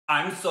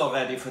I'm so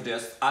ready for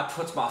this. I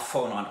put my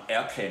phone on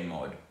airplane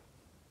mode.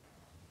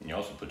 And you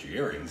also put your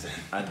earrings in.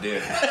 I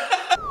did.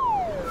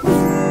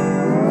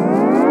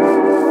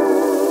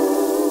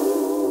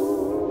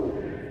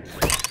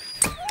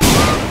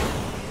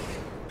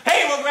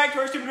 Hey, welcome back to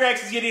our Stupid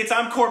Reactions, you idiots.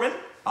 I'm Corbin.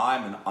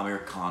 I'm an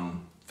Aamir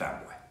Khan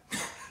fanboy.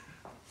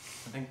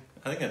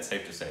 I think that's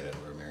safe to say that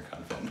we're Aamir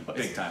Khan fanboys.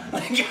 Big time.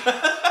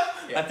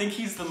 I think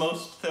he's the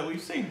most that we've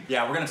seen.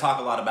 Yeah, we're gonna talk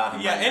a lot about him.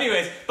 Yeah, right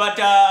anyways, but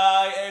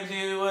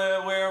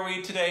where are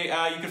we today?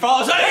 You can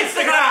follow us on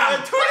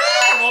Instagram,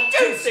 Twitter,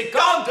 juicy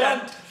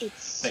content.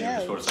 Thank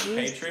you for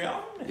supporting us on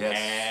Patreon. Yes.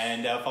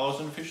 And follow us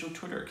on the official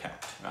Twitter account.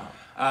 Oh.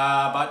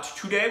 But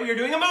today we are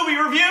doing a movie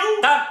review.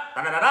 Da,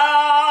 da, da,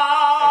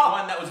 da.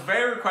 One that was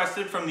very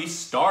requested from the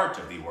start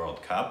of the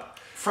World Cup.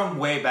 From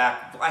way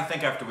back, I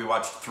think after we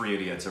watched Three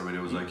Idiots,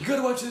 everybody was like, you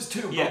gotta watch this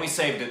too, Yeah. but we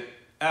saved it.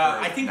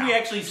 I think we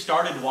actually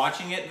started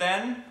watching it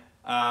then,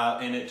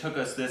 and it took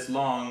us this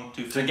long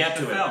to get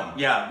to the film.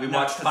 Yeah, we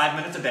watched 5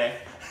 minutes a day.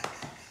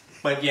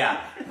 But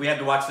yeah, we had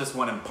to watch this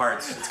one in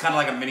parts. It's kind of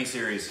like a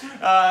mini-series.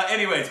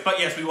 Anyways, but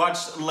yes, we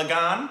watched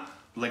Lagaan.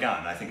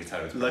 Lagaan, I think it's how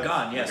it's pronounced.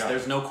 Lagaan, yes. Lagaan.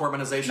 There's no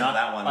Corbinization of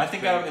that one. I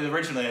think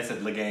originally I said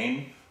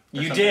Lagaan.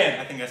 You did.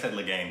 I think I said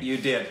Lagaan. You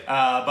did.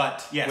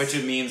 But yes. Which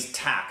it means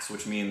tax,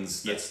 which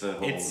means that's the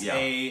whole... It's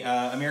a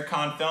Aamir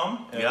Khan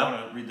film. Yep. I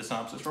want to read the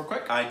synopsis real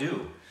quick. I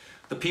do.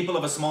 The people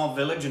of a small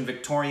village in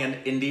Victorian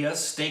India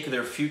stake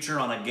their future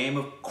on a game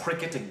of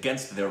cricket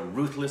against their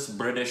ruthless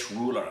British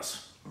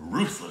rulers.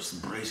 Ruthless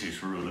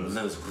British rulers.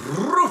 Those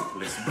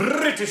ruthless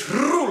British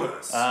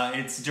rulers.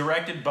 It's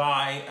directed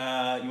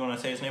by, you want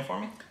to say his name for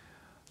me?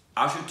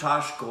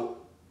 Ashutosh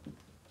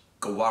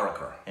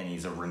Gowarkar. And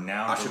he's a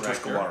renowned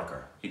director.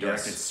 Gowarkar. He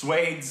directed Yes.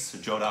 Swades,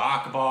 Joda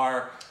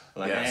Akbar,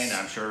 Lagaan, Yes.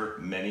 I'm sure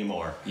many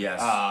more. Yes.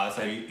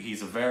 So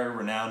he's a very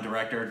renowned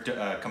director.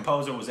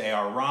 Composer was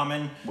A.R.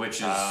 Rahman. Which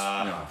is,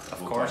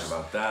 of we'll course.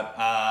 talk about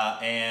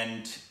that.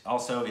 And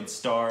also it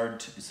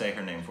starred, say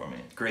her name for me.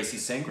 Gracie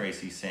Singh.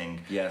 Gracie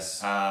Singh.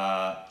 Yes.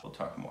 We'll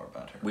talk more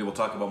about her. We will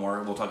talk about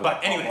more. We'll talk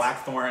about anyways.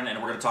 Blackthorn, and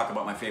we're going to talk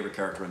about my favorite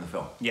character in the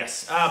film.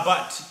 Yes.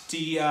 But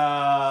the...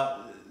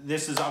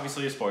 this is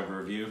obviously a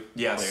spoiler review.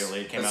 Yes.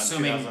 Clearly, it came out in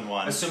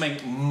 2001. Assuming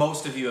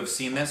most of you have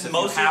seen this. If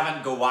Most you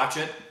haven't, go watch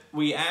it.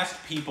 We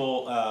asked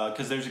people,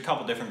 because there's a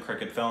couple different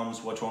cricket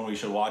films, which one we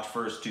should watch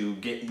first to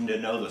get to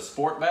know the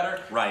sport better.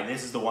 Right. And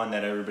this is the one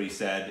that everybody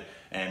said,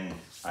 and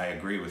I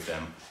agree with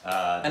them.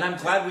 And I'm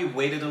glad we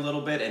waited a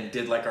little bit and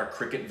did like our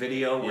cricket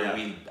video where Yeah.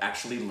 we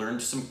actually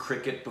learned some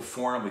cricket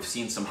before, and we've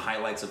seen some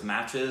highlights of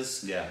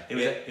matches. Yeah,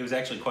 it was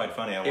actually quite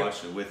funny. I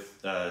watched it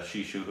with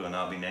Shishu, who will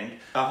not be named.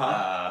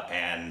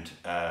 And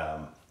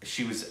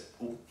she was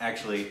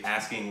actually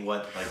asking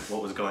what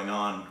was going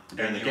on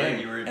during the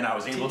game, and I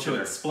was able to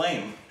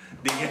explain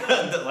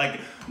the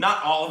like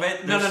not all of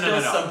it. There's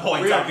still some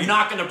points. We're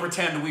not going to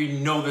pretend we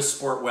know the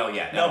sport well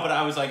yet. No, but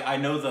I was like, I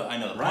know the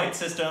point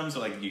systems. So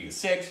like you get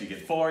 6, you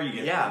get 4,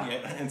 you get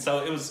and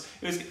so it was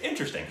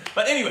interesting.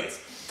 But anyways,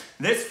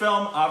 this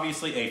film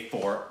obviously a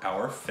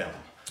 4-hour film.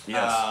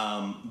 Yes.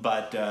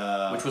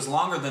 Which was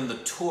longer than the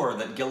tour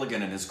that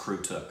Gilligan and his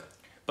crew took.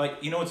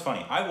 But you know what's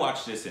funny? I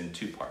watched this in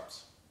 2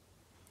 parts.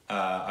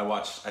 I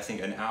watched, I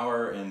think, an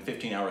hour and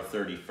 15 hour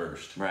 30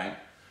 first. Right.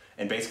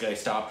 And basically I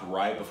stopped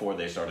right before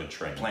they started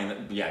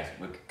training. Yeah,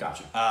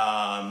 gotcha.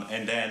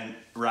 And then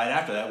right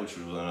after that, which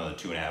was another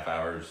 2.5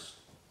 hours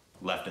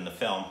left in the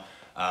film,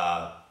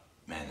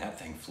 man, that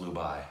thing flew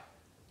by.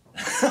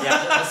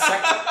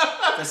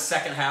 Yeah, the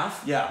second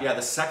half? Yeah. Yeah,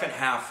 the second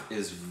half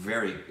is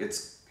very,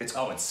 it's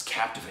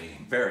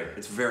captivating.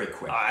 It's very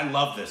quick. I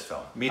love this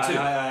film. Me too.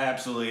 I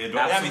absolutely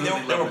adore it. I mean,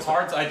 there were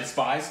parts I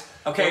despised.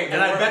 Okay, and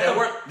I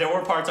bet there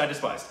were parts I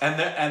despised.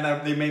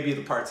 And they may be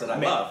the parts that I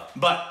love.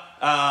 But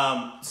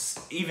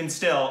even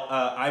still,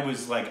 I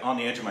was like on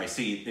the edge of my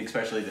seat,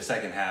 especially the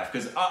second half,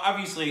 because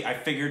obviously I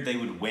figured they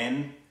would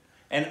win,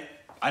 and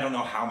I don't know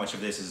how much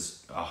of this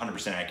is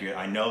 100% accurate.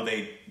 I know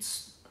it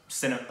was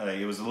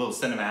a little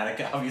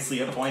cinematic,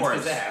 obviously, at points,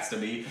 because it has to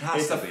be.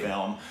 It's a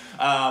film.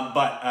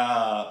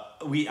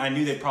 I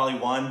knew they probably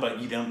won,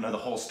 but you don't know the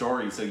whole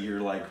story, so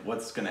you're like,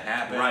 what's going to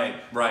happen?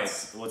 Right.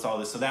 What's all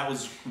this? So that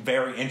was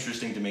very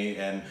interesting to me,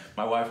 and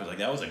my wife was like,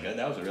 that was a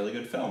really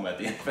good film at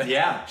the end of it.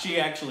 Yeah. She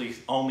actually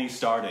only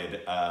started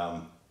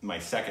my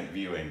second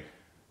viewing.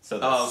 So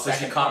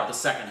she caught the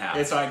second half.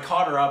 And so I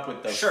caught her up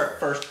with the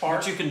first part.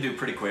 Which you can do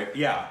pretty quick.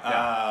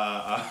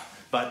 Yeah.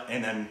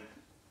 And then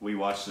we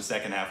watched the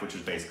second half, which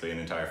was basically an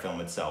entire film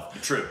itself.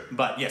 True.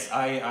 But yes,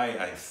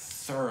 I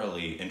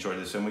thoroughly enjoyed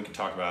this film. We could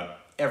talk about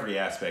every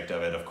aspect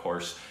of it, of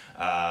course,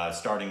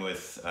 starting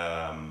with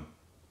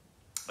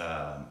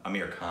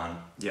Aamir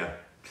Khan. Yeah.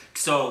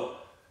 So,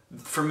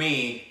 for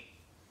me,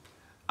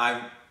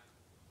 I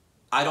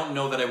don't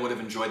know that I would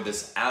have enjoyed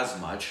this as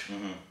much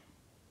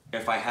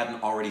if I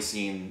hadn't already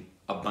seen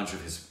a bunch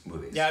of his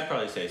movies. Yeah, I'd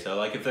probably say so.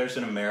 Like, if there's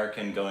an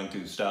American going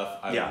through stuff,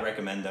 I would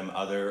recommend them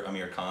other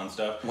Aamir Khan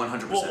stuff.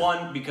 100%. Well,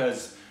 one,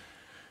 because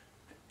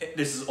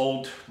this is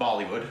old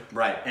Bollywood,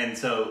 Right. And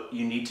so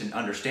you need to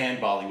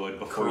understand Bollywood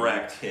before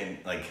Correct. you can,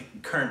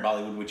 like, current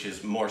Bollywood, which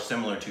is more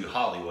similar to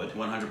Hollywood,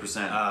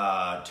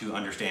 100%. to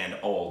understand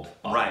old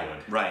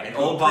Bollywood. Right. And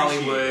Old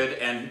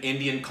Bollywood and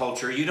Indian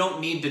culture. You don't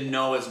need to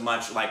know as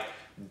much, like,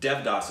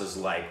 Devdas is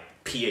like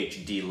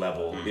PhD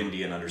level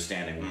Indian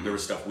understanding. There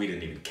was stuff we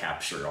didn't even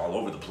capture all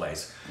over the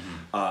place.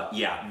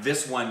 Yeah,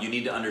 this one you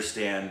need to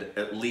understand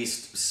at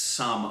least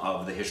some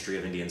of the history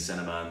of Indian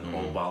cinema and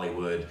old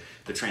Bollywood,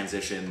 the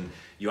transition.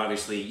 You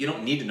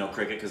don't need to know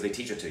cricket because they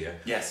teach it to you.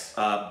 Yes.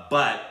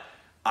 But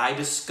I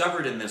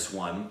discovered in this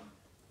one,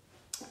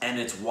 and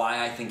it's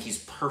why I think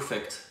he's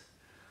perfect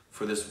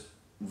for this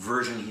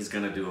version he's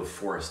going to do of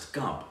Forrest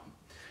Gump.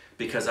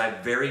 Because I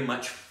very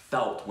much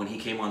felt when he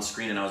came on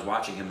screen and I was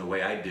watching him the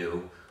way I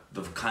do,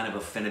 the kind of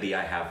affinity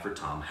I have for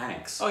Tom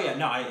Hanks. Oh yeah,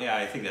 no,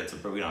 I think that's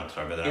we don't have to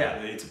talk about that. Yeah.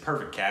 It's a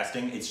perfect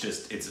casting. It's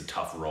a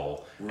tough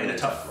role Really and a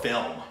tough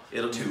film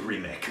It'll to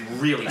remake.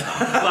 Really tough.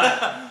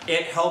 But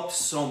it helped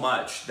so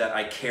much that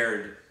I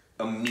cared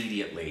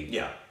immediately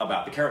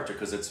about the character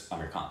because it's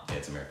Aamir Khan. Yeah,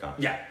 it's Aamir Khan.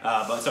 Yeah.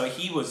 But so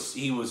he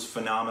was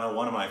phenomenal.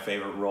 One of my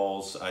favorite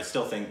roles. I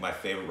still think my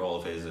favorite role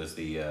of his is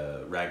the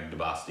Rag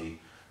Dabasti.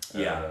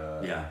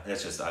 Yeah.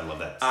 That's just I love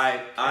that.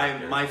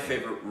 My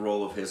favorite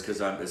role of his because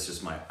it's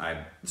just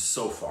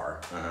so far.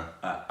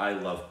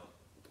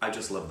 I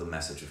just love the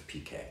message of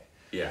PK.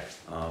 Yeah.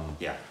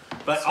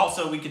 But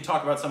also we could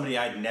talk about somebody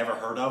I'd never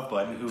heard of,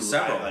 but who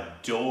I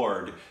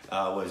adored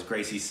was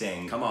Gracie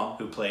Singh. Come on.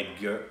 Who played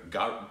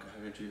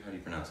how do you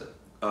pronounce it?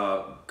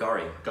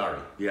 Gari.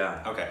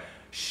 Yeah. Okay.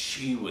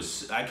 She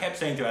was. I kept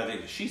saying to her, I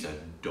think she's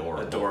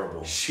adorable.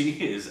 Adorable. She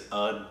is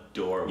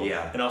adorable.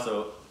 Yeah. And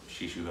also,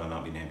 she who will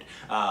not be named,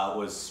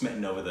 was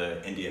smitten over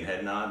the Indian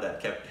head nod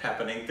that kept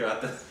happening throughout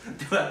the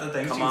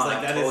thing. Come she was on,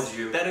 like,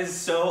 that is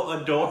so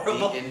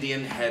adorable. The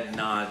Indian head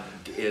nod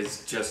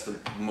is just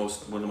one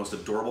of the most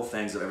adorable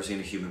things I've ever seen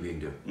a human being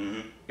do.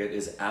 It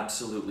is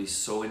absolutely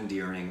so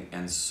endearing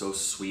and so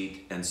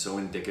sweet and so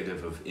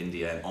indicative of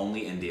India and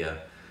only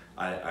India.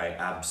 I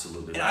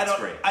absolutely. And that's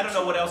great. I don't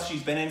know what else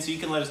she's been in, so you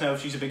can let us know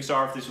if she's a big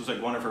star, if this was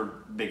like one of her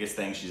biggest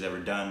things she's ever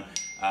done.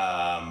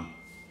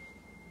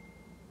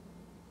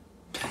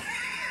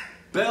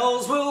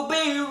 Bells will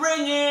be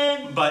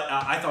ringing. But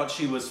I thought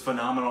she was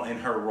phenomenal in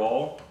her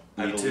role.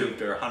 Me I too. believed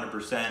her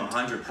 100%.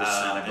 100%.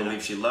 I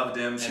believe she loved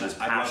him. She was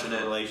passionate. I loved the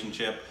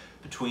relationship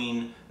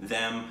between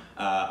them.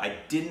 I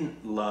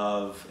didn't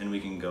love, and we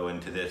can go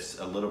into this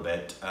a little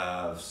bit,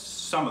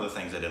 some of the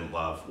things I didn't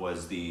love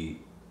was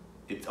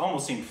it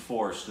almost seemed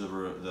forced,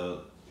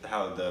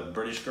 how the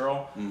British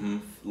girl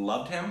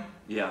loved him.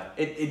 Yeah.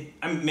 I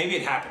mean, maybe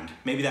it happened.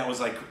 Maybe that was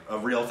like a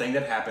real thing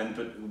that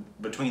happened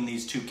between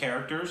these two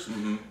characters.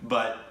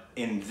 But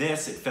in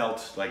this, it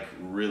felt like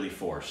really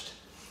forced.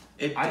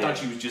 I thought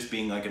she was just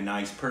being like a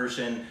nice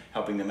person,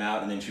 helping them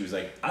out, and then she was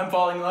like, "I'm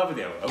falling in love with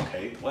you."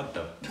 Okay, what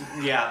the?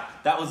 Yeah,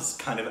 that was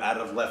kind of out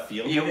of left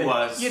field. It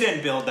was. You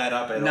didn't build that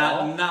up at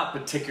all. Not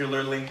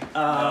particularly.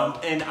 No.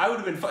 And I would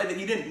have been fine that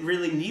you didn't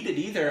really need it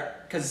either,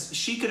 because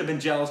she could have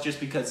been jealous just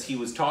because he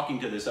was talking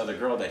to this other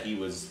girl that he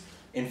was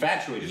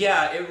infatuated with.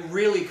 Yeah, it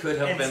really could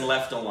have been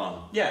left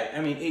alone. Yeah,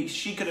 I mean,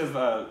 she could have,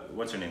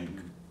 what's her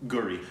name?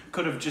 Guri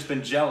could have just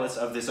been jealous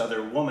of this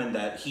other woman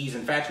that he's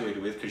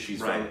infatuated with because she's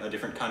from a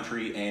different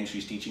country and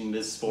she's teaching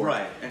this sport.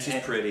 Right, and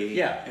she's pretty.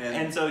 Yeah,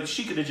 and so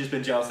she could have just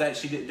been jealous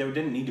that there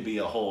didn't need to be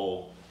a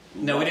whole...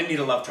 No, we didn't need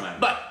a love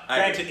triangle. But,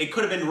 granted, it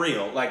could have been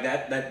real. Like,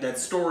 that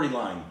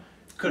storyline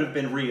could have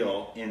been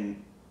real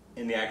in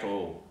the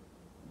actual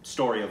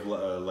story of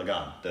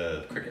Lagaan,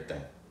 the cricket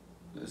thing.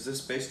 Is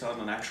this based on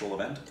an actual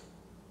event?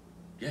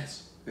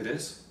 Yes. It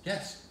is?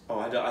 Yes.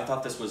 Oh, I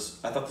thought this was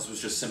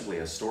just simply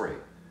a story.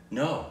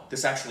 No.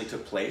 This actually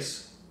took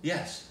place?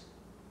 Yes.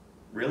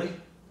 Really?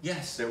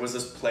 Yes. There was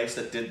this place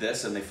that did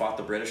this and they fought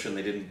the British and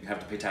they didn't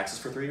have to pay taxes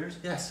for 3 years?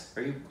 Yes.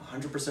 Are you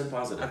 100%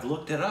 positive? I've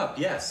looked it up,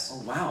 yes.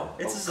 Oh, wow.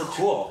 It's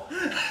cool.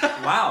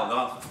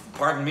 Wow.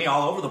 Pardon me,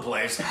 all over the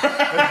place.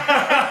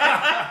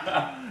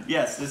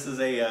 Yes, this is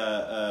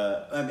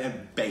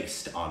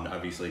based on,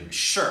 obviously.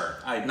 Sure.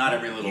 Not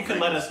every little thing. You can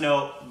let us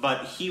know,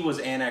 but he was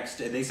annexed,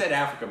 they said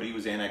Africa, but he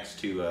was annexed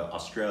to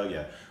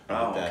Australia.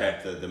 Oh, okay.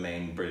 The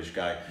main British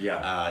guy.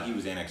 Yeah. He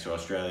was annexed to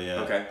Australia.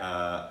 Okay.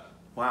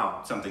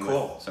 Wow. Something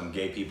cool. With some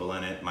gay people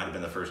in it. Might have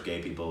been the first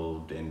gay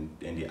people in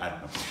India. I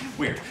don't know.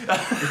 Weird.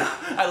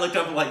 I looked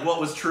up like what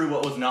was true,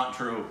 what was not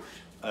true.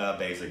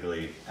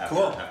 Basically,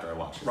 after I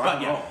watched it. Right.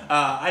 But,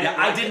 yeah,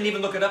 I didn't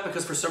even look it up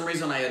because for some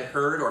reason I had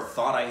heard or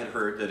thought I had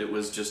heard that it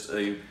was just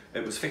it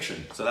was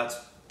fiction. So that's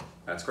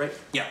great.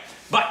 Yeah,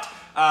 but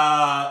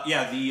I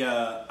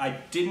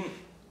didn't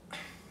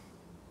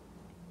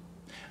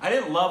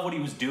love what he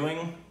was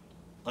doing,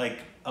 like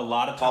a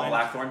lot of times. Paul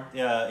Blackthorne.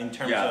 Yeah, in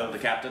terms of the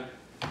captain.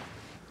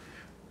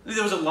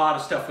 There was a lot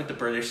of stuff with the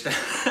British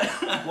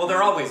stuff. Well,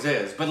 there always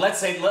is. But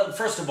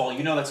first of all,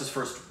 that's his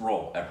first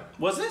role ever.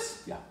 Was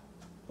this? Yeah.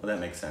 Well, that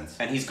makes sense.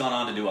 And he's gone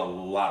on to do a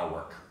lot of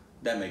work.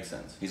 That makes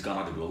sense. He's gone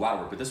on to do a lot of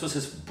work, but this was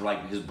his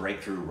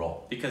breakthrough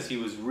role. Because he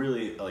was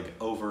really like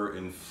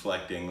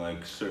over-inflecting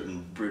like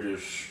certain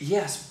British...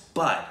 Yes,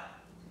 but...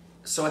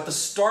 So at the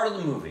start of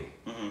the movie,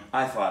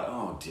 I thought,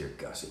 oh dear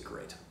Gussie,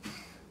 great. I'm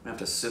gonna have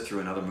to sit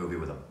through another movie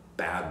with a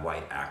bad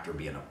white actor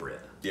being a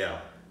Brit. Yeah.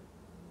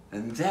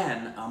 And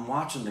then I'm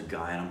watching the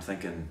guy and I'm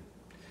thinking,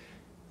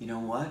 you know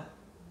what?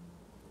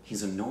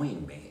 He's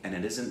annoying me, and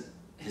it isn't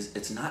his.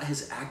 It's not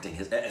his acting.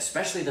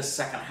 Especially the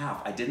second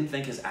half. I didn't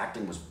think his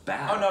acting was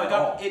bad. Oh no, at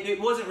all. it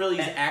wasn't really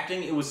his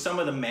acting. It was some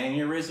of the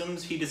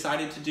mannerisms he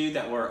decided to do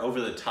that were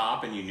over the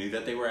top, and you knew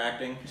that they were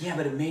acting. Yeah,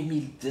 but it made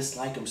me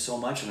dislike him so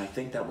much, and I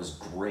think that was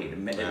great. It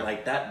made,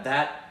 like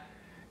that.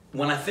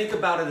 When I think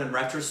about it in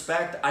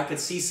retrospect, I could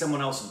see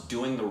someone else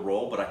doing the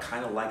role, but I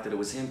kind of liked that it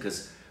was him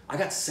because I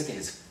got sick of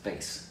his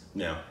face.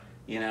 Yeah.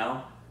 You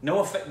know?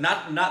 No,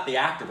 not the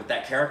actor, but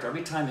that character.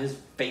 Every time his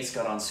face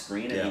got on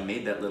screen and he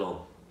made that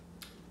little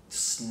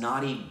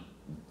snotty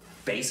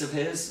face of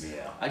his,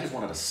 I just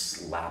wanted to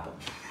slap him.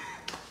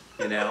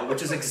 You know?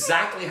 Which is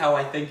exactly how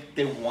I think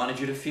they wanted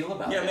you to feel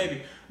about it. Yeah,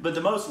 maybe. But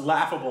the most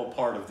laughable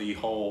part of the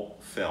whole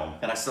film...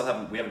 And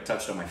we haven't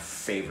touched on my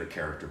favorite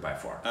character by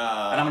far. And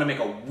I'm going to make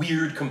a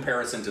weird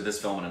comparison to this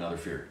film and another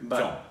film.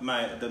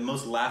 The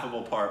most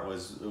laughable part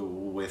was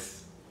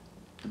with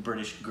the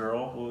British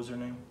girl. What was her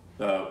name?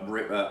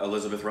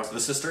 Elizabeth Russell,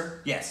 the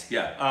sister? Yes.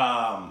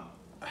 Yeah.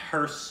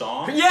 Her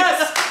song?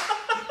 Yes!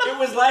 It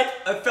was like,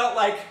 it felt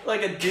like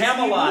a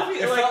Camelot. movie?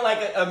 It felt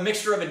like a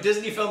mixture of a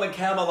Disney film and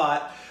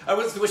Camelot.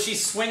 Was she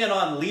swinging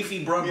on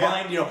leafy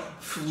vine,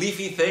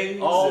 leafy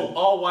things?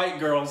 All white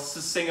girls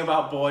sing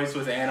about boys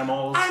with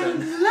animals.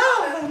 I'm in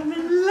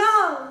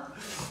love.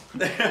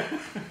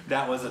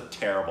 That was a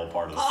terrible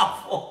part of the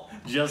Awful.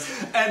 film.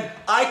 And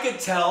I could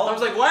tell. I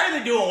was like, why are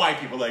they doing white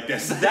people like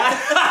this?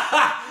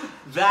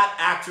 That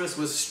actress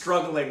was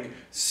struggling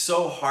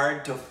so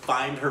hard to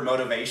find her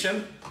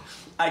motivation.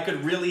 I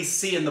could really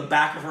see in the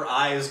back of her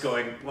eyes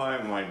going, why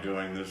am I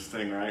doing this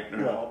thing right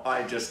now?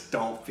 I just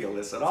don't feel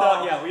this at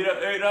all. So, yeah, we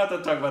don't have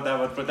to talk about that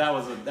much, but that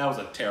was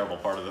a terrible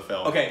part of the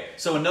film. Okay,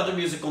 so another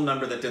musical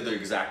number that did the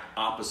exact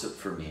opposite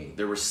for me.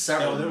 There were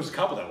several. There was a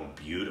couple that were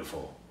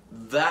beautiful.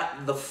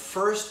 The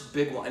first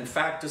big one, in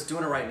fact, just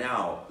doing it right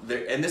now,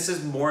 and this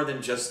is more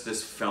than just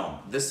this film.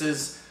 This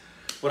is,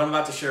 what I'm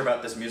about to share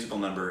about this musical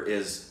number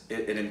is,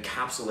 it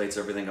encapsulates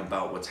everything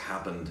about what's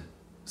happened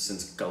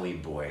since Gully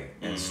Boy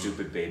and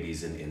Stupid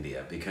Babies in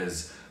India,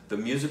 because the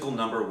musical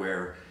number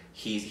where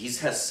he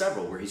has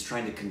several where he's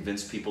trying to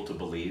convince people to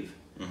believe,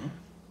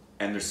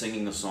 and they're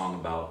singing the song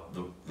about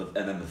and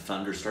then the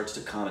thunder starts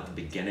to come at the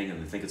beginning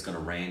and they think it's going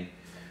to rain.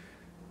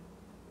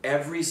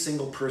 Every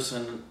single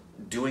person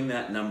doing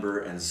that number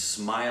and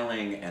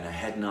smiling and a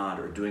head nod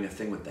or doing a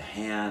thing with the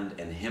hand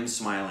and him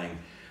smiling,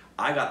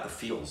 I got the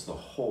feels the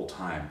whole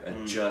time.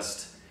 And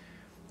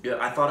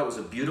I thought it was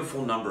a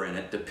beautiful number, and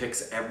it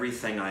depicts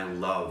everything I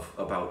love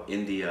about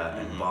India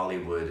and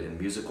Bollywood and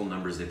musical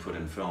numbers they put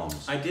in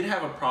films. I did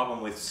have a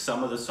problem with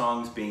some of the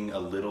songs being a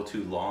little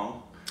too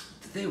long.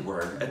 They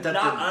were.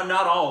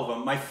 Not all of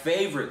them. My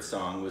favorite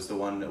song was the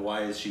one,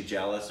 Why Is She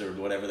Jealous, or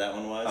whatever that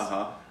one was.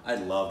 I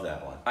love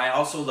that one. I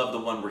also love the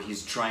one where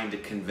he's trying to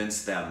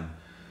convince them,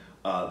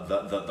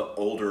 the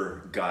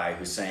older guy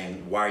who's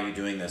saying, why are you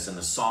doing this? And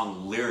the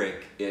song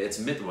lyric, it's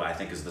Midway, I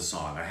think is the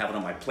song. I have it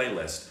on my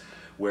playlist,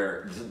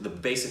 where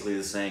basically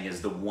the saying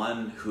is, the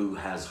one who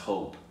has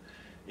hope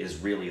is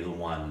really the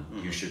one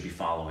you should be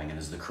following and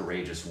is the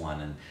courageous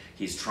one. And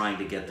he's trying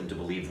to get them to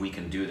believe we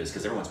can do this,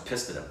 because everyone's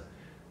pissed at him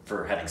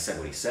for having said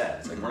what he said.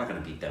 It's like, we're not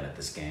going to beat them at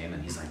this game.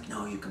 And he's like,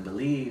 no, you can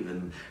believe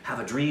and have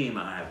a dream.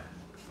 I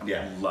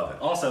love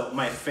it. Also,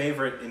 my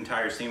favorite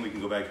entire scene, we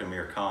can go back to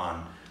Aamir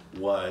Khan,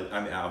 was,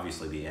 I mean,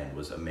 obviously the end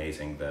was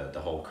amazing. The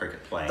whole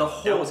cricket playing. The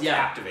whole, was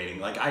captivating.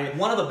 Like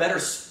one of the better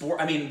sport,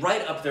 I mean,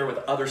 right up there with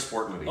other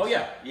sport movies. Oh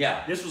yeah.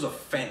 Yeah. This was a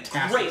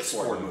fantastic great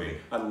sport movie.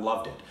 I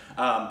loved it.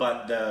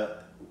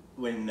 But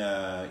when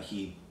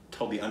he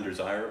told the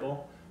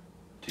undesirable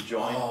to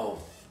join. Oh,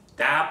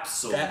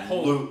 absolutely. That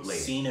whole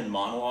scene and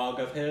monologue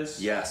of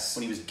his. Yes.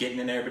 When he was getting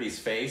in everybody's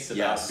face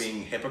about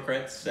being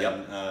hypocrites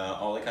and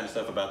all that kind of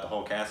stuff about the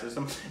whole caste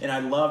system. And I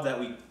love that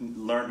we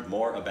learned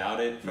more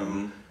about it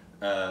from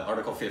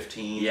Article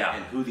 15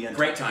 and who the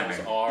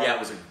untouchables are. Yeah, it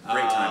was a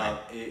great timing.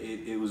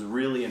 It was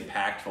really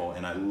impactful,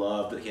 and I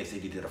loved that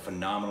he did a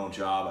phenomenal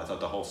job. I thought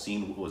the whole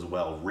scene was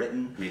well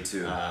written. Me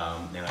too.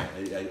 And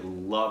I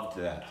loved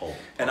that whole.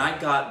 And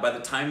by the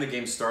time the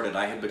game started,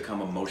 I had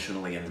become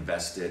emotionally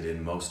invested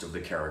in most of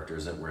the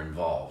characters that were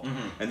involved.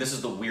 And this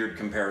is the weird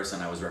comparison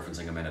I was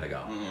referencing a minute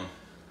ago.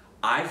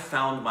 I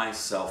found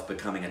myself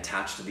becoming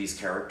attached to these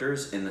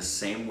characters in the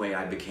same way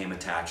I became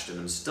attached and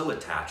am still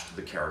attached to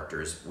the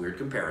characters, weird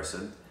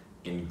comparison,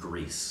 in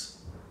Grease.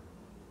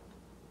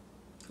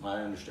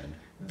 I understand.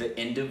 The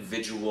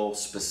individual,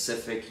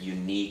 specific,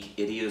 unique,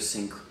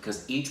 idiosyncratic,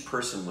 because each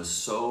person was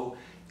so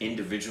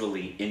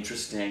individually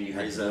interesting. You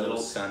had Rizzo, little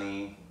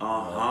Sonny.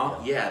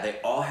 Yeah,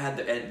 they all had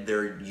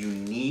their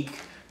unique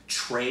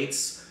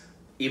traits,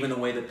 even the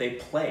way that they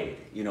played.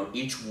 You know,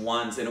 each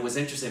one's, and it was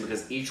interesting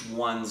because each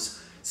one's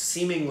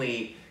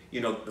seemingly,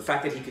 you know, the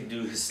fact that he could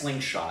do his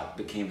slingshot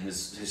became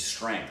his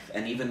strength.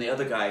 And even the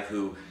other guy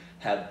who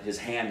had his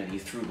hand and he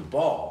threw the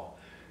ball,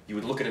 you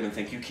would look at him and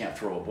think, you can't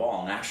throw a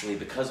ball. And actually,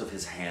 because of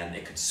his hand,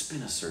 it could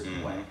spin a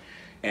certain way.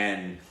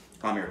 And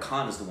Aamir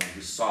Khan is the one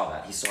who saw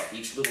that. He saw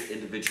each little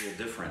individual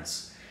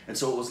difference. And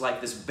so it was like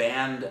this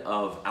band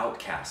of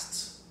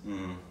outcasts.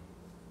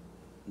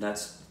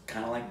 That's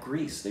kind of like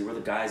Grease. They were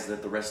the guys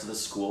that the rest of the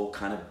school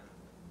kind of,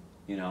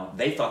 you know,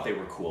 they thought they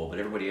were cool, but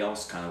everybody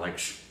else kind of like,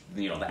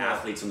 you know, the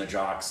athletes and the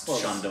jocks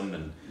shunned them.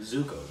 And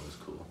Zuko was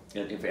cool.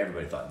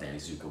 Everybody thought Danny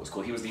Zuko was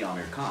cool. He was the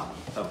Aamir Khan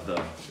of the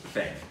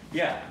thing.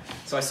 Yeah.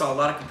 So I saw a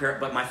lot of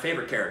but my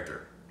favorite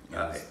character.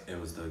 It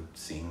was the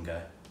scene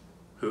guy.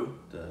 Who?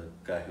 The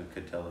guy who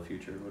could tell the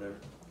future or whatever.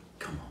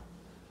 Come on.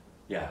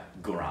 Yeah,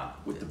 Goran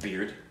with the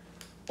beard.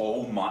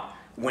 Oh my.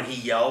 When he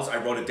yells, I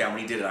wrote it down.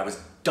 When he did it, I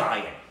was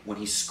dying. When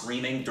he's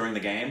screaming during the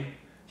game,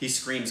 he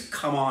screams,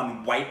 "Come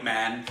on, white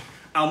man.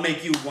 I'll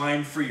make you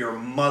whine for your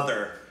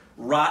mother.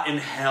 Rot in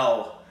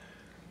hell."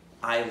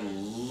 I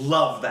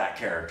love that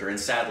character, and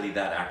sadly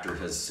that actor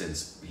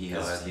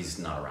he's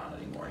not around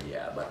anymore.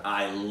 Yeah, but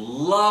I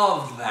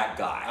love that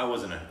guy. I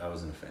wasn't a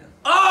fan.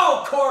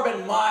 Oh,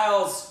 Corbin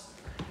Miles!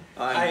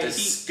 I'm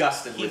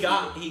disgusted with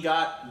He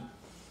got.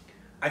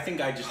 I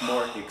think I just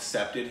more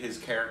accepted his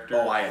character.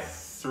 Oh, I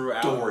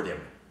throughout. adored him.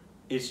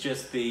 It's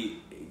just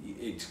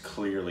it's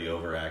clearly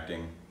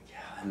overacting.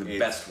 In the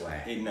best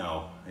way.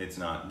 No, it's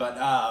not. But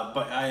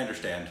I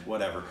understand.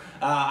 Whatever.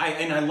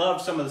 I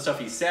loved some of the stuff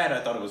he said.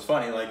 I thought it was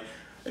funny. Like,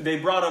 they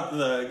brought up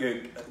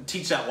the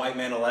teach that white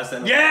man a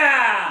lesson.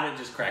 Yeah! And it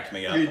just cracked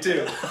me up. Me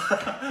too.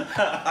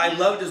 I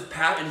loved his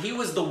and he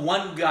was the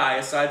one guy,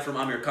 aside from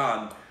Aamir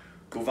Khan,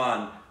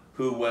 Govan,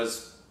 who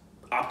was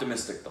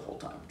optimistic the whole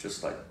time.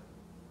 Just like,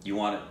 you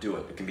want it, do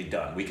it. It can be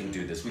done. We can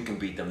do this. We can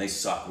beat them. They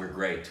suck. We're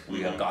great. We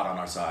have God on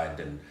our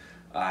side. And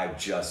I want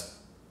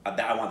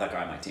that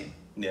guy on my team.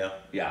 Yeah.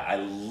 Yeah, I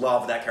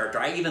love that character.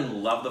 I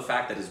even love the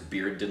fact that his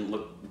beard didn't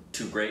look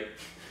too great.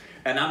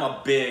 And I'm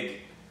a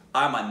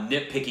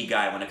nitpicky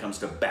guy when it comes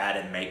to bad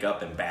in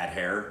makeup and bad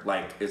hair.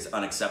 Like, it's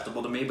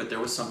unacceptable to me, but there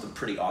was something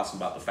pretty awesome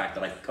about the fact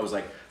that I was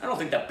like, I don't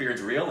think that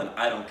beard's real, and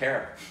I don't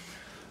care.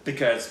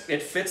 Because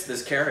it fits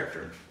this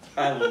character.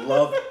 I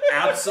love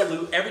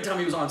every time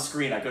he was on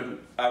screen,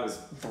 I was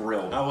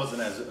thrilled. I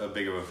wasn't as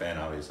big of a fan,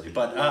 obviously,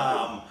 but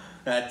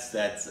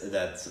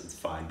that's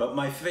fine. But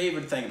my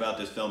favorite thing about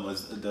this film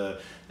was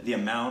the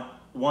amount.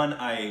 One,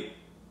 I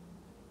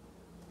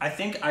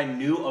think I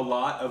knew a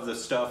lot of the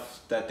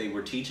stuff that they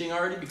were teaching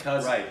already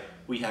because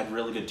we had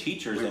really good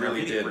teachers. We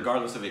really did.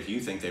 Regardless of if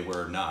you think they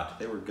were or not,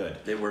 they were good.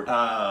 They were.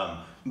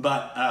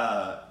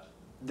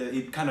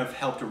 It kind of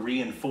helped to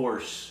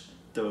reinforce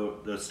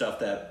the stuff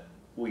that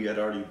we had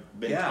already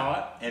been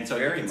taught, and so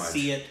you can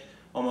see it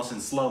almost in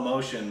slow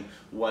motion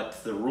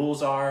what the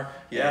rules are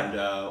and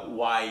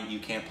why you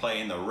can't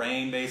play in the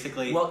rain,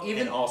 basically. Well,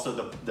 and also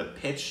the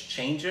pitch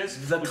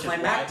changes. The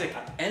climactic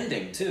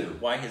ending too.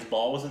 Why his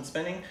ball wasn't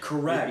spinning?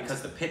 Correct.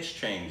 Because the pitch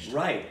changed.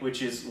 Right.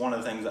 Which is one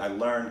of the things I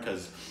learned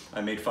because I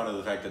made fun of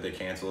the fact that they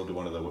canceled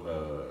one of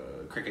the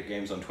cricket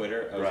games on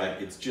Twitter. I was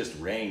like, it's just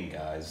rain,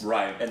 guys.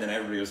 Right. And then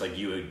everybody was like,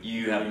 you're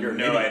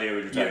no idea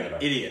what you're talking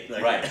about. Idiot.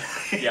 Like, right.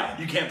 Yeah.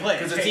 You can't play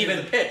because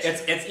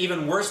it's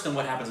even worse than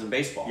what happens in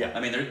baseball. Yeah. I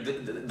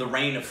mean, the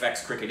rain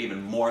affects cricket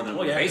even more than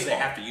baseball.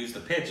 They have to use the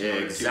pitch.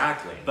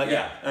 Exactly. But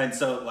and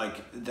so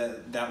like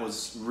that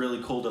was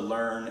really cool to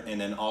learn, and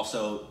then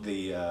also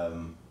the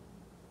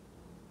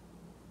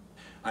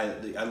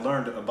I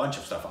learned a bunch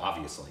of stuff,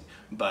 obviously,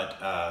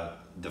 but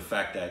the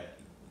fact that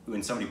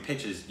when somebody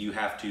pitches, you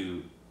have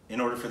to. In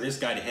order for this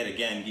guy to hit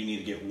again, you need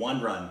to get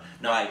 1 run,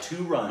 not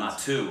 2 runs. Not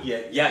 2.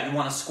 Yeah, you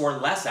want to score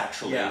less,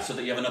 actually, so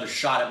that you have another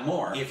shot at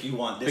more. If you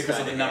want this because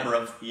guy of the number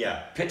of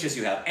pitches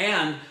you have.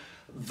 And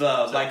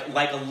like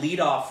a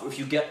leadoff, if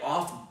you get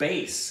off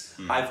base,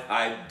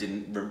 I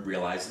didn't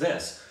realize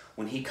this.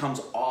 When he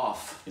comes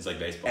off... It's like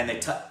baseball.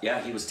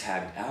 And he was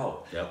tagged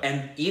out. Yep.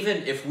 And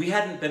even if we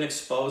hadn't been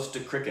exposed to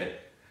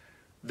cricket,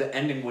 the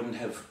ending we wouldn't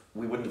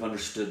have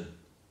understood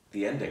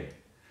the ending.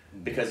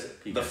 Because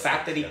the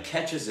fact that he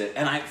catches it,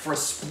 and for a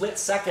split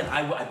second,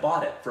 I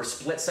bought it. For a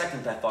split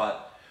second, I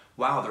thought,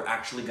 wow, they're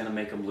actually going to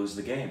make him lose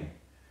the game.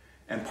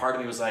 And part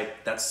of me was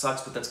like, that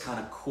sucks, but that's kind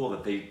of cool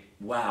that the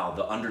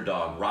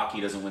underdog,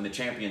 Rocky doesn't win the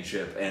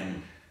championship,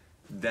 and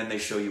then they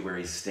show you where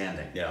he's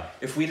standing. Yeah.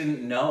 If we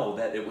didn't know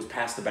that it was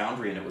past the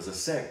boundary and it was a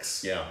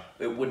 6,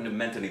 it wouldn't have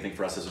meant anything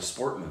for us as a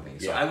sport movie.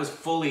 So I was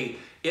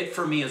it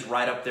for me is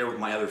right up there with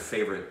my other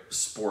favorite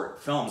sport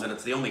films, and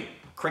it's the only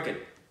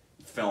cricket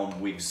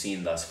film we've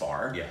seen thus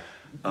far. Yeah.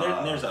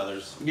 There's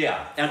others.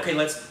 Yeah. Okay,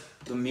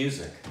 the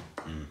music.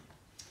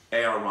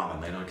 A.R.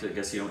 Rahman. I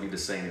guess you don't need to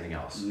say anything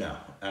else. No.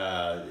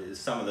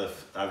 Some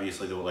of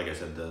obviously, like I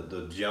said,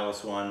 the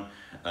Jealous one.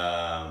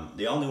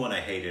 The only one I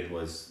hated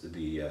was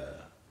the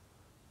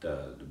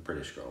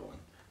British girl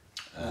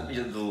one.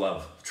 The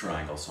Love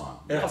Triangle song.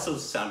 It also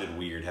sounded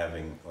weird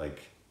having like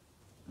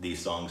these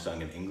songs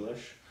sung in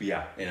English.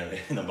 Yeah. In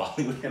a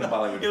Bollywood. In a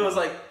Bollywood. It was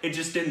like, it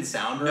just didn't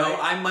sound right. No,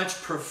 I much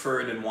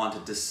preferred and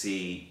wanted to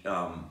see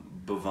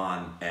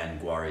Bhuvan and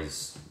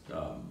Gwari's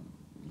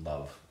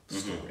love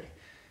story,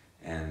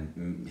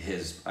 and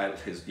his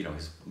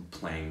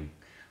playing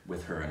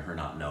with her and her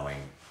not knowing,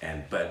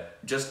 and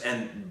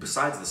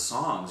besides the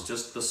songs,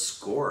 just the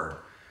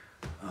score,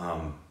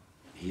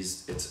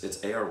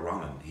 it's A.R.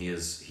 Rahman. He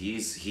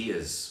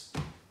is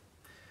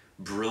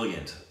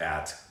brilliant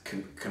at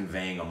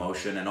conveying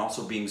emotion and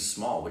also being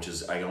small, which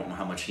is, I don't know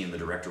how much he and the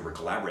director were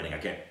collaborating.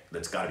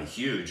 That's got to be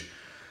huge.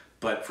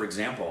 But for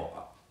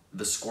example,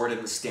 the score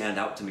didn't stand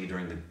out to me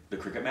during the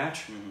cricket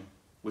match,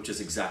 which is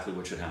exactly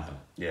what should happen.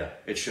 Yeah.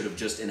 It should have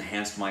just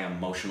enhanced my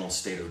emotional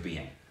state of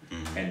being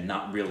and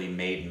not really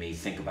made me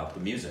think about the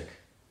music.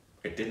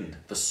 It didn't.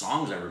 The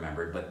songs I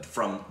remembered, but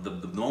from the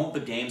moment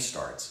the game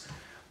starts,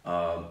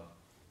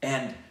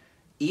 and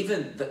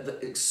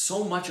even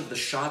so much of the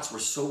shots were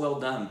so well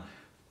done.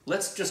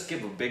 Let's just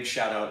give a big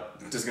shout out.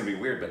 This is gonna be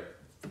weird, but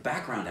the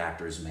background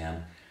actors,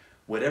 man,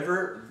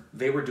 whatever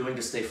they were doing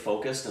to stay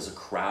focused as a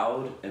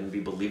crowd and be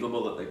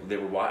believable that they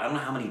were. I don't know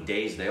how many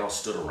days they all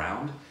stood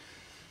around.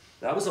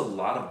 That was a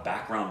lot of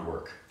background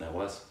work. That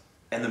was.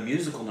 And the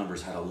musical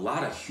numbers had a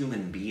lot of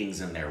human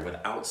beings in there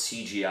without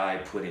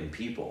CGI put in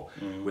people,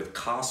 with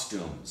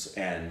costumes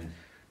and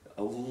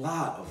a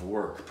lot of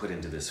work put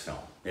into this film.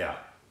 Yeah.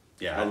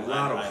 Yeah, a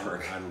lot of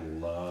work. I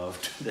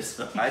loved this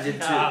film. I did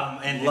too.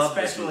 And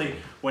especially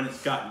when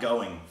it got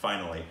going,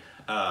 finally,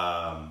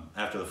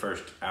 after the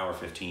first hour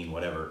 15,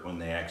 whatever, when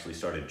they actually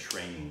started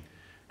training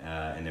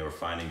and they were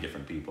finding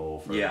different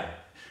people.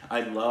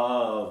 I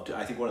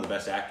think one of the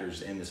best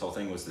actors in this whole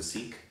thing was the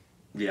Sikh.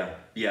 Yeah.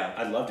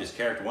 I loved his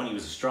character. One, he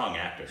was a strong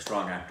actor.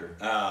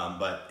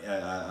 But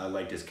I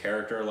liked his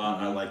character a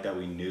lot. I liked that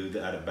we knew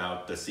that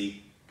about the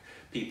Sikh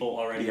people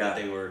already, that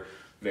they were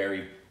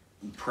very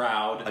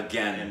proud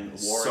and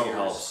warriors. So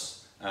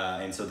helps.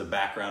 And so the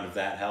background of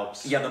that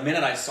helps. Yeah, the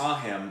minute I saw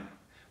him,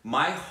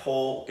 my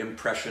whole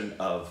impression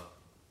of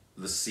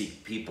the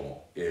Sikh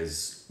people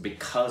is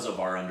because of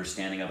our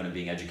understanding of it and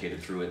being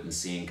educated through it and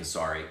seeing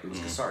Kasari. It was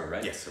Kasari,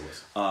 right? Yes, it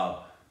was.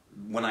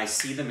 When I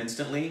see them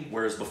instantly,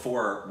 whereas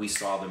before we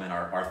saw them and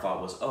our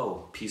thought was,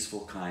 oh,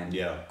 peaceful, kind,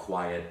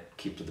 quiet,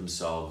 keep to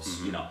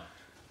themselves, you know.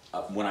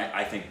 When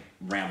I think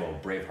Rambo,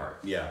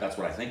 Braveheart, that's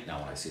what I think now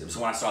when I see them. So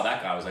when I saw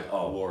that guy, I was like,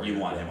 oh, warrior, you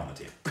want him on the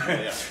team.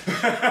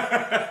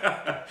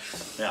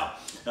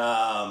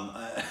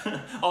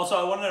 Also,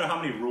 I want to know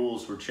how many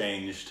rules were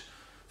changed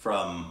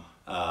from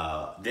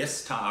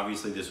this time.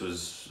 Obviously, this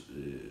was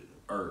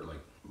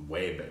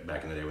way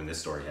back in the day when this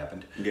story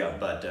happened. Yeah.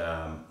 But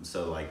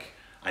so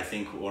I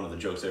think one of the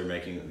jokes they were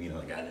making,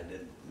 I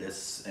did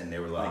this, and they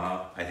were like,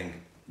 I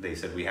think they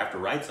said we have to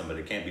write some, but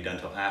it can't be done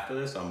till after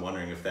this. So I'm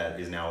wondering if that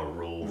is now a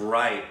rule.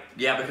 Right.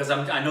 Yeah, because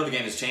I know the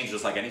game has changed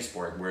just like any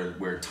sport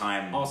where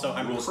time. Also,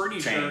 I'm pretty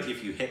sure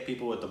if you hit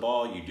people with the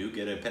ball, you do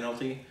get a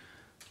penalty.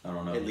 I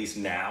don't know. At least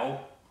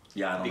now.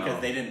 Yeah, I don't know.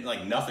 Because they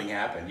didn't, nothing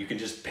happened. You can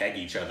just peg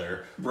each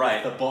other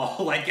with the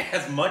ball,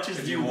 as much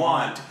as you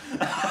want.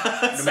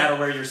 No matter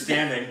where you're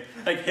standing.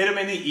 Hit them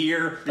in the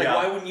ear.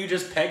 Why wouldn't you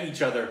just peg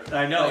each other?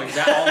 I know,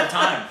 exactly, all the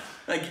time.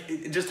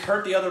 Just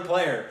hurt the other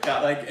player.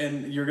 Yeah.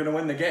 And you're going to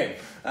win the game.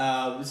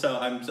 So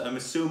I'm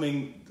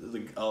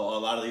assuming a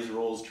lot of these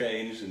rules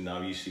changed, and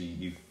obviously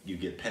you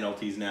get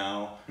penalties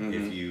now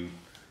if you...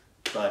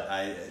 But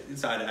I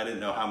didn't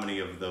know how many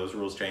of those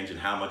rules changed and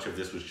how much of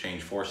this was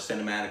changed for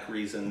cinematic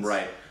reasons.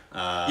 Right.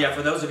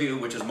 For those of you,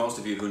 which is most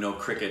of you who know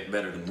cricket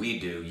better than we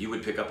do, you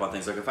would pick up on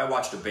things like if I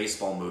watched a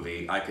baseball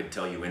movie, I could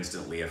tell you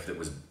instantly if it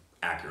was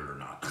accurate or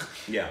not.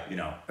 Yeah.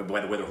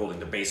 Whether they're holding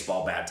the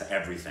baseball bat to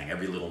everything,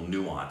 every little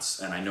nuance.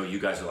 And I know you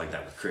guys are like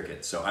that with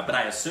cricket. So, but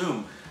I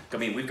assume,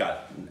 we've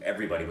got,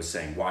 everybody was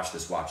saying, watch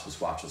this, watch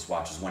this, watch this,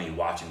 watch this. When are you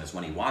watching this?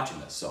 When are you watching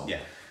this? So yeah.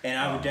 And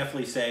I would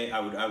definitely say, I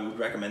would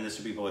recommend this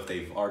to people if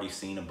they've already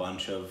seen a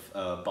bunch of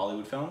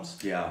Bollywood films.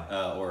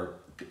 Yeah. Or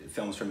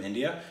films from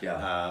India.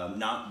 Yeah.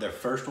 Not their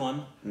first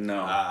one.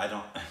 No. I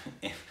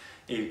don't,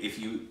 if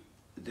you,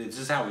 this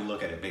is how we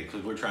look at it,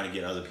 because we're trying to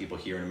get other people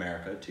here in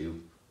America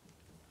to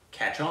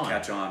catch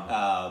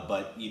on.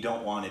 But you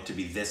don't want it to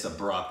be this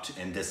abrupt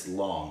and this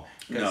long.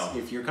 Because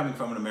if you're coming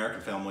from an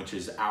American film, which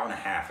is hour and a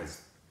half is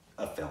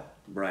a film.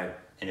 Right.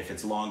 And if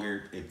it's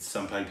longer,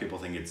 sometimes people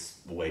think it's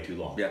way too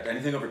long. Yeah,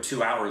 anything over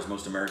 2 hours,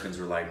 most Americans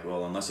are like,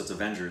 well, unless it's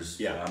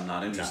Avengers, I'm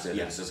not interested.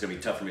 It's just going to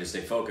be tough for me to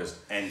stay focused.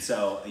 And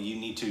so you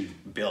need to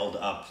build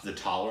up the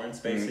tolerance,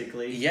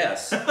 basically.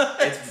 Yes.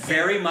 It's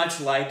very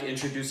much like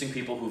introducing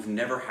people who've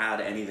never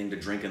had anything to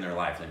drink in their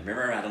life. They've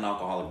never had an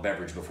alcoholic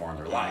beverage before in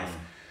their life.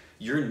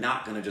 You're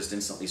not going to just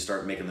instantly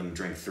start making them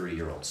drink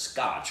 30-year-old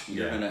scotch.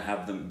 You're going to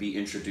have them be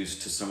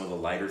introduced to some of the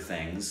lighter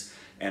things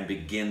and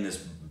begin this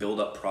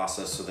build-up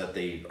process so that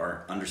they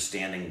are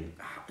understanding,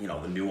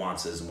 the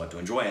nuances and what to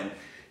enjoy. And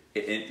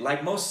it,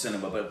 like most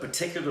cinema, but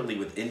particularly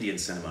with Indian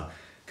cinema,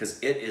 because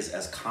it is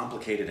as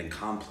complicated and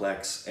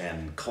complex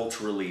and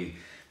culturally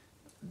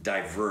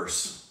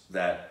diverse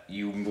that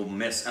you will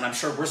miss. And I'm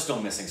sure we're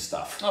still missing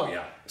stuff. Oh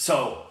yeah.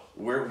 So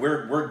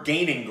we're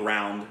gaining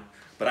ground,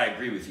 But I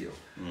agree with you.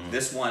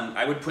 This one,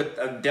 I would put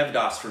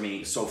Devdas for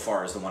me so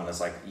far is the one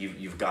that's like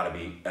you've got to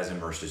be as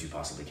immersed as you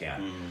possibly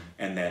can,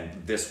 and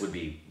then this would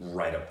be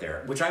right up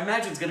there, which I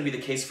imagine is going to be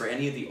the case for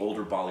any of the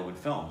older Bollywood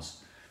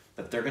films,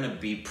 that they're going to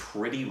be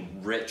pretty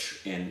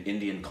rich in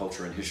Indian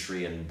culture and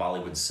history and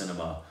Bollywood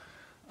cinema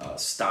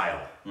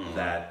style.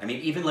 That I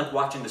mean, even like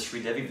watching the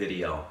Sridevi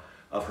video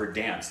of her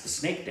dance, the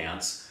snake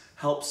dance,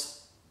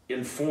 helps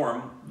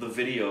inform the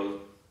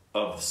video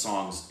of the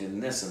songs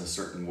in this in a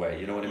certain way.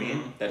 You know what I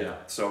mean?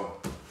 So.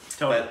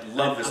 Totally. But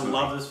love this movie.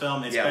 I love this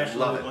film, especially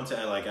love it. once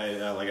like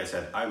I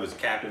said, I was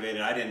captivated.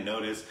 I didn't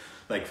notice,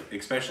 like,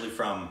 especially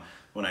from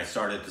when I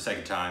started the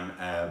second time,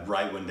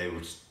 right when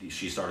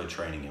she started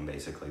training him.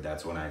 Basically,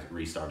 that's when I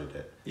restarted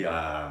it.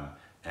 Yeah.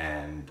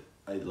 And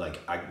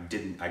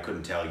I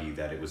couldn't tell you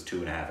that it was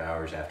 2.5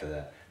 hours after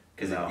that,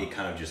 because it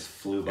kind of just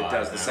flew by. It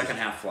does. The second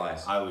half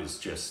flies. I was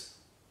just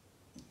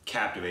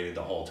captivated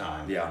the whole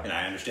time. Yeah. And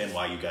I understand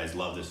why you guys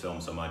love this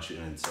film so much,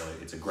 and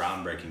it's a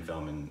groundbreaking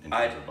film in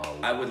terms of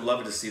Bollywood. I would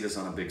love to see this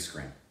on a big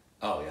screen.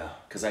 Oh yeah.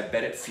 Because I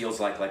bet it feels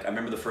like I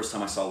remember the first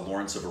time I saw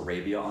Lawrence of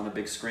Arabia on a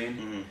big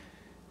screen,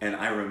 and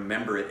I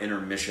remember at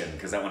intermission,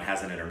 because that one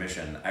has an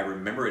intermission, I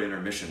remember at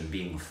intermission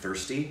being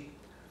thirsty,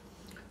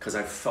 because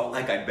I felt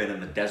like I'd been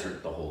in the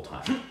desert the whole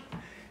time.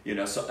 You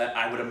know, so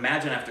I would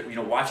imagine after,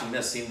 watching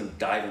this, seeing them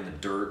dive in the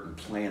dirt and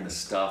playing the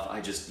stuff,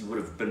 you would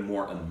have been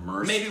more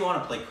immersed. Maybe you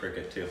want to play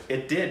cricket too.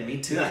 It did, me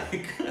too.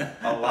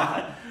 A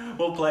lot.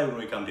 We'll play when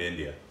we come to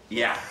India.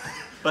 Yeah.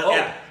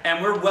 But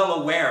and we're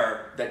well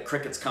aware that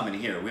cricket's coming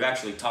here. We've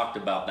actually talked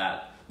about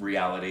that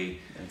reality.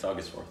 And it's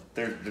August 4th.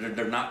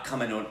 They're not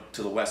coming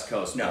to the West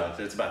Coast. No,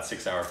 it's about a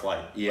 6-hour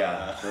flight.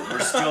 Yeah.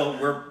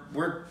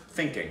 We're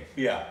thinking.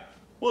 Yeah.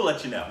 We'll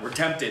let you know. We're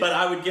tempted. But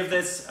I would give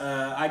this,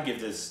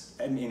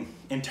 I mean,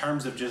 in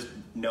terms of just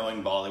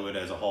knowing Bollywood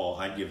as a whole,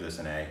 I'd give this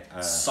an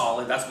A.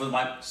 Solid. That's with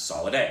my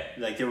solid A.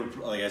 Like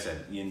I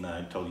said,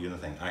 I told you the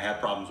thing. I had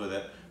problems with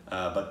it,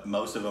 but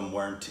most of them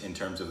weren't in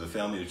terms of the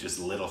film. It was just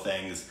little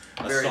things.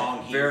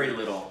 Song here. Very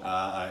little.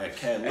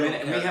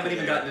 And we haven't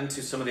even gotten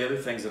into some of the other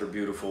things that are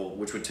beautiful,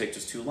 which would take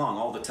just too long.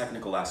 All the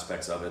technical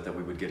aspects of it that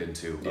we would get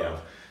into. Yeah.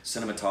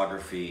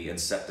 Cinematography and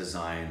set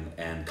design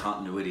and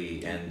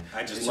continuity, and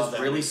I just it's love just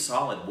that. really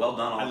solid, well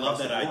done. I love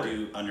that I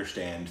do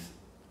understand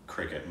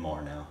cricket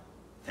more now,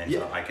 and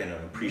so I can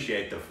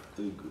appreciate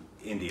the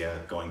India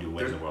going to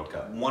win the World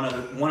Cup. One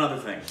other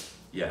thing,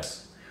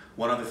 yes,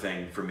 one other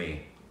thing for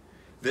me.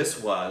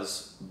 This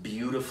was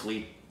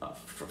beautifully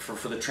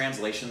for the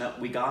translation that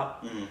we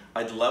got.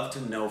 I'd love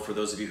to know, for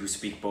those of you who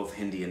speak both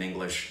Hindi and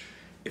English,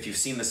 if you've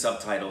seen the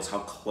subtitles, how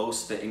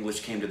close the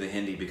English came to the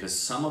Hindi, because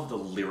some of the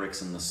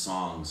lyrics in the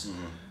songs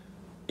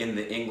in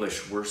the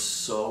English were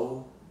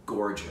so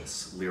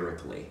gorgeous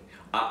lyrically.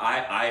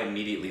 I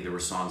immediately, there were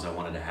songs I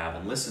wanted to have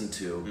and listen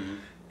to,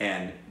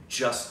 and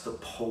just the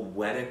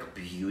poetic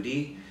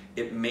beauty,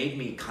 it made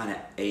me kind of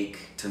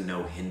ache to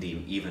know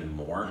Hindi even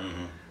more,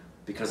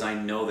 because I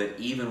know that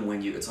even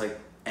when it's like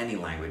any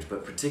language,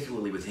 but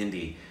particularly with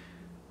Hindi,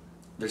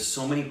 there's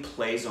so many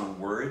plays on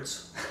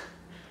words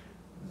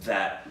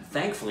that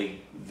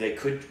thankfully they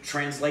could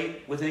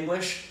translate with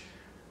English,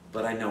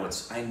 but I know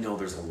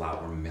there's a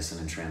lot we're missing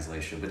in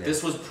translation. But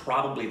this was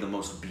probably the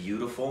most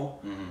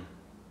beautiful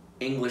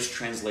English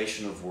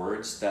translation of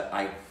words, that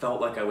I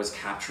felt like I was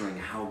capturing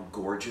how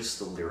gorgeous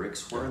the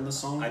lyrics were in the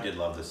song. I did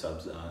love the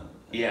subs.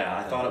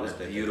 I thought it was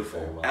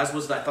beautiful. Well. I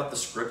thought the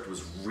script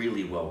was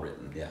really well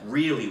written. Yeah.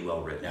 Really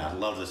well written. Yeah, I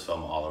love this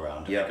film all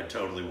around. Yeah. I could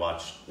totally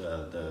watch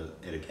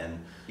it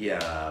again.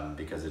 Yeah.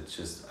 Because it's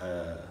just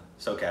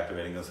so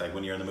captivating. It's like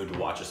when you're in the mood to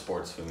watch a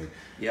sports film.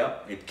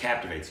 Yep. It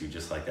captivates you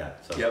just like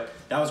that. So yep.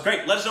 That was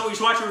great. Let us know what you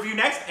should watch or review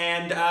next,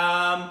 and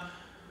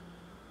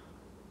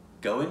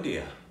go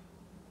India.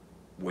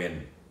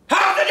 Win.